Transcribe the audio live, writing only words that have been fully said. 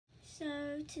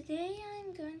today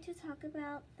I'm going to talk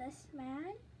about this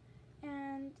man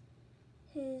and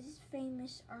his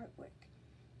famous artwork.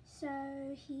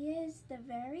 So he is the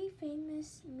very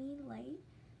famous Millet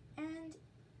and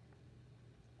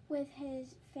with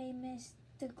his famous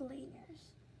The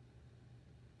Gleaners.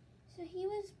 So he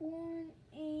was born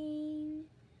in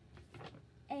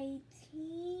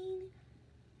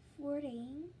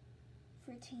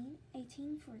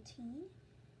 1814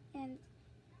 and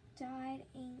died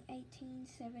in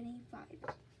 1875.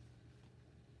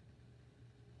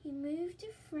 He moved to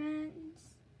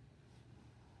France.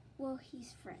 Well,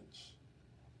 he's French.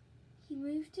 He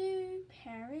moved to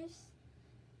Paris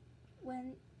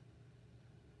when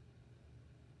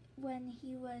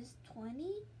he was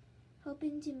 20,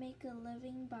 hoping to make a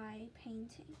living by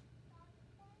painting.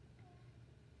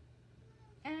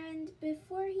 And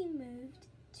before he moved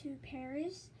to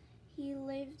Paris, he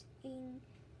lived in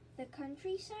the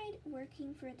countryside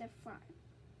working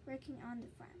on the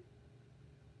farm.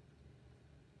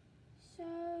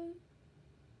 So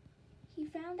he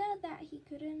found out that he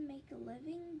couldn't make a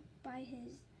living by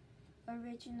his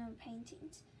original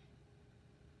paintings.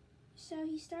 So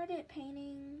he started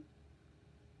painting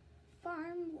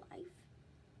farm life,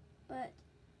 but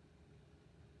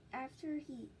after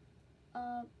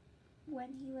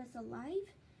when he was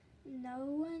alive, no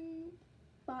one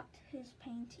bought his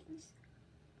paintings.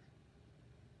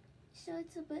 So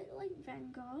it's a bit like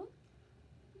Van Gogh,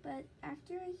 but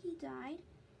after he died,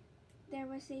 there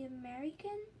was an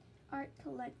American art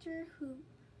collector who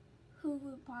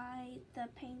would buy the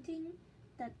painting,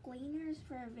 The Gleaners,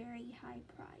 for a very high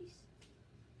price.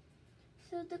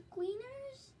 So The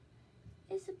Gleaners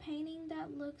is a painting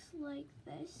that looks like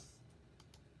this.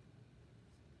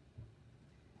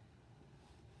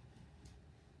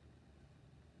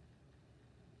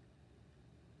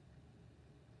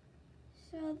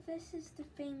 So this is the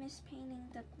famous painting,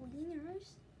 The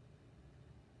Gleaners.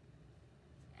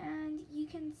 And you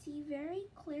can see very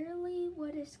clearly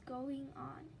what is going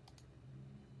on.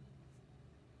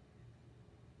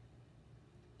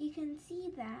 You can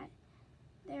see that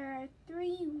there are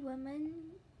 3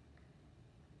 women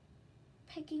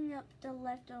picking up the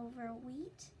leftover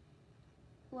wheat,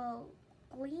 well,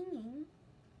 gleaning,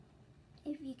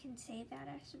 if you can say that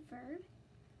as a verb.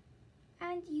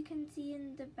 And you can see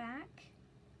in the back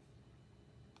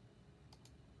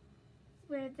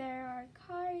where there are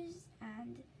cars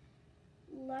and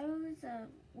loads of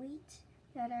wheat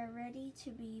that are ready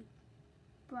to be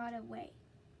brought away.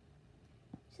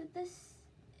 So this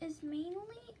is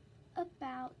mainly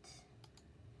about,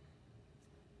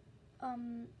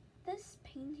 this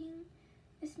painting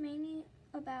is mainly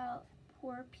about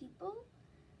poor people,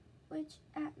 which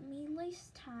at Millet's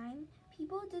time,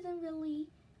 people didn't really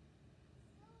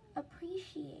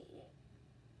appreciate it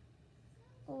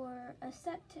or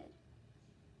accept it.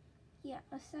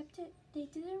 They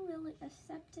didn't really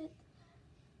accept it,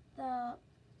 the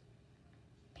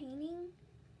painting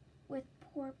with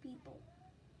poor people,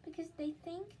 because they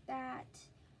think that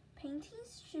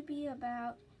paintings should be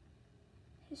about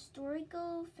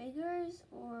historical figures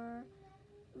or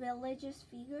religious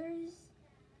figures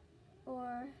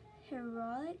or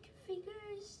heroic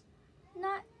figures,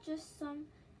 not just some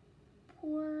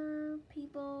poor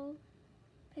people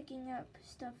picking up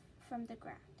stuff from the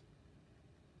ground.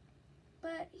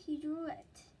 But he drew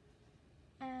it,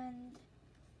 and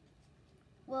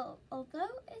well,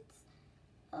 although it's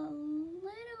a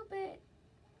little bit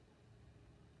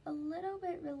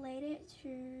related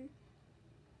to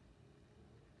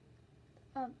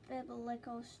a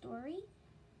biblical story,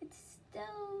 it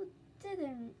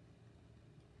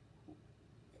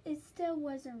still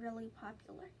wasn't really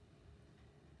popular.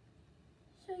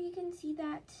 So you can see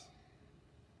that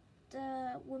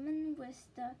the woman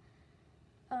with the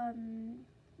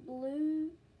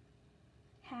blue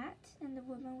hat and the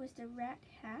woman with the red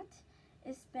hat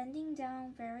is bending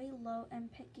down very low and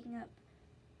picking up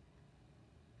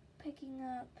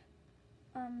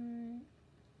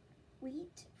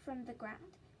wheat from the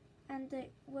ground, and the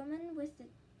woman with the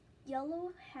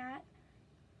yellow hat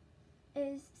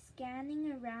is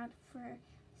scanning around for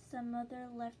some other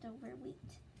leftover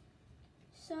wheat.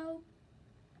 So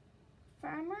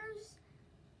farmers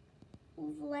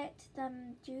let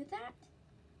them do that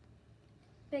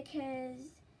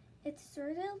because it's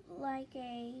sort of like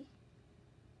a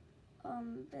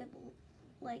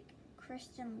like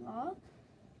Christian law,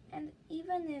 and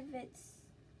even if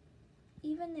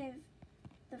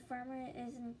the farmer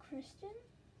isn't Christian,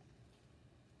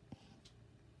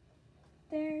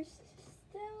 there's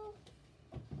still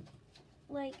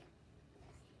like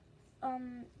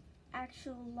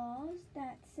actual laws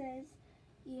that says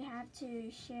you have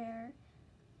to share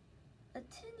a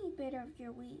tiny bit of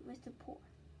your wheat with the poor.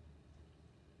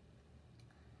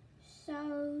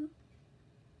 So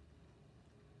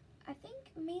I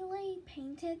think Millet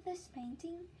painted this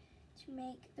painting to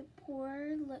make the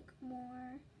poor look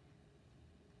more,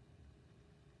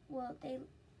 well,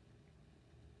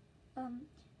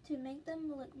 to make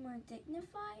them look more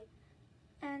dignified,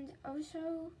 and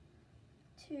also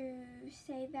to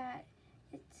say that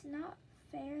it's not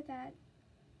fair that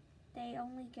they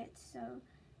only get so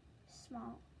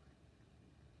small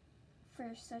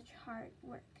for such hard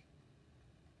work.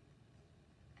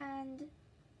 And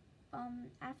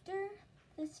after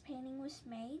this painting was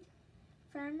made,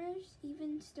 farmers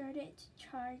even started to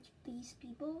charge these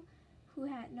people who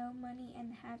had no money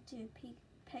and had to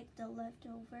pick the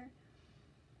leftover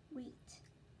wheat.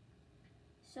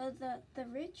 So the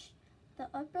rich, the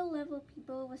upper level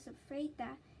people was afraid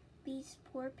that these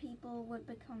poor people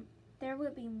there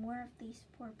would be more of these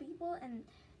poor people and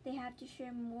they have to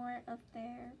share more of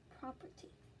their property.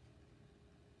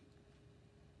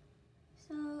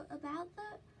 So about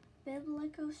the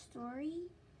biblical story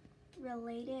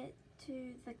related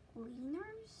to the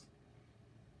Gleaners,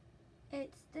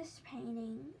 it's this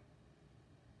painting,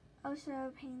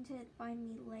 also painted by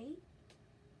Millet.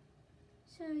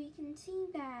 So you can see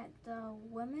that the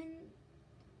woman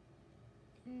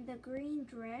in the green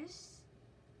dress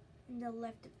in the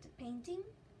left of the painting,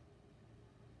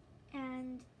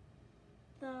 and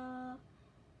the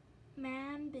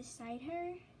man beside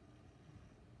her,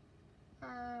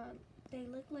 they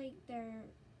look like they're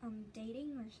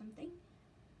dating or something.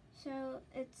 So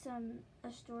it's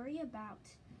a story about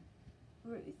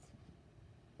Ruth,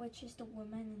 which is the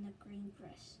woman in the green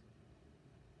dress.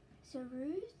 So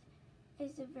Ruth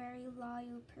is a very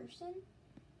loyal person,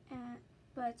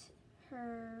 but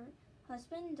her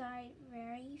husband died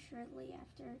very shortly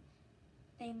after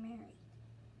they married.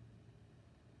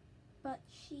 But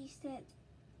she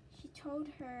told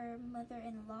her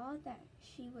mother-in-law that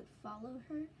she would follow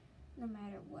her no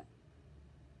matter what.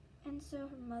 And so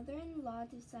her mother-in-law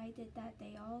decided that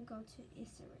they all go to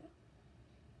Israel.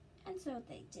 And so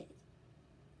they did.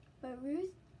 But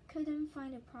Ruth couldn't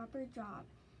find a proper job,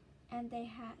 and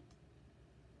they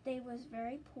was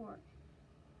very poor.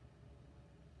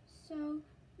 So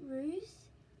Ruth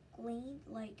gleaned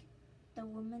like the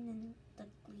woman in the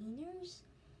Gleaners,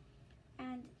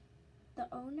 and the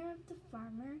owner of the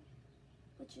farmer,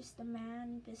 which is the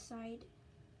man beside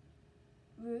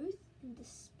Ruth in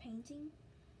this painting,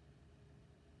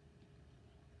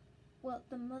 well,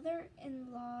 the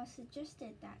mother-in-law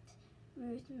suggested that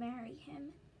Ruth marry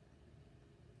him.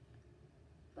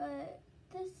 But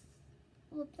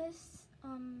this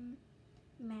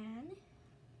man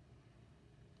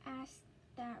asked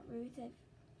that Ruth if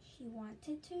she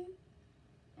wanted to,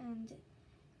 and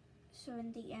so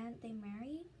in the end they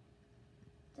married.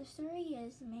 The story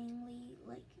is mainly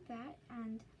like that,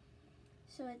 and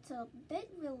so it's a bit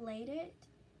related,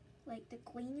 like the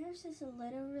Gleaners is a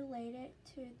little related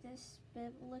to this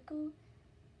biblical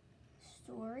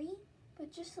story,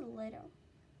 but just a little.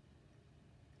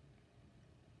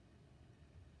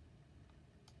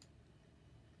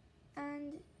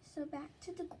 And so back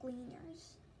to the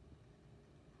Gleaners.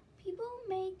 People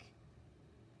make,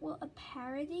 well, a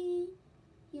parody,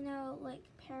 like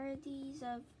parodies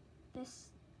of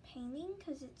this painting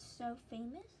because it's so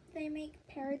famous. They make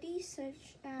parodies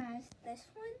such as this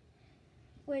one,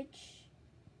 which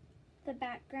the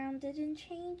background didn't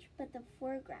change, but the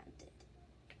foreground did.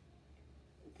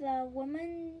 The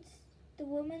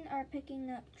women are picking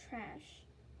up trash.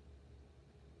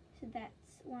 So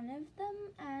that's one of them,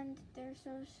 and there's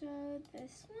also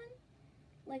this one,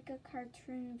 like a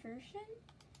cartoon version,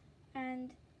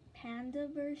 and panda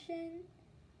version.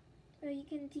 So you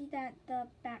can see that the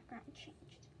background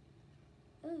changed.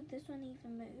 Oh, this one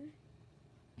even moved.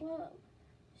 Whoa.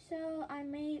 So I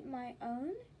made my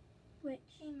own, which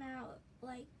came out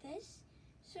like this.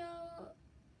 So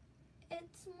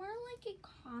it's more like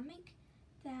a comic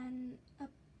than a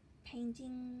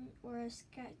painting or a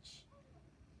sketch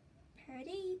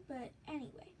parody, but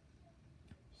anyway.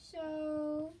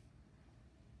 So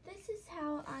this is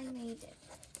how I made it.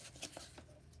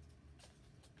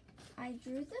 I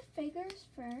drew the figures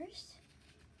first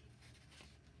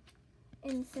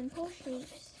in simple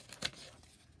shapes,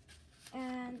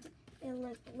 and it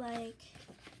looked like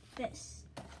this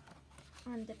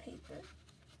on the paper.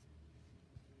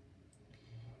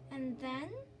 And then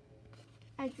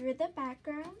I drew the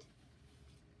background,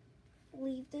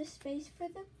 leave the space for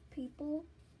the people,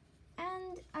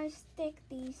 and I stick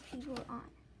these people on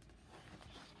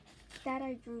that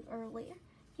I drew earlier.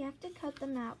 You have to cut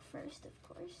them out first, of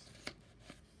course.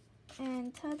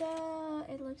 And ta-da!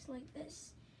 It looks like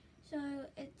this. So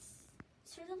it's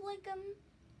sort of like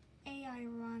a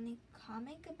ironic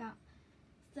comic about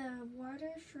the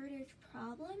water shortage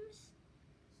problems.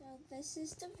 So this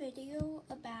is the video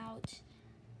about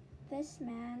this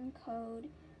man called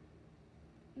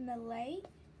Millet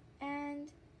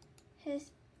and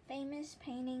his famous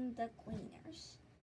painting, The Gleaners.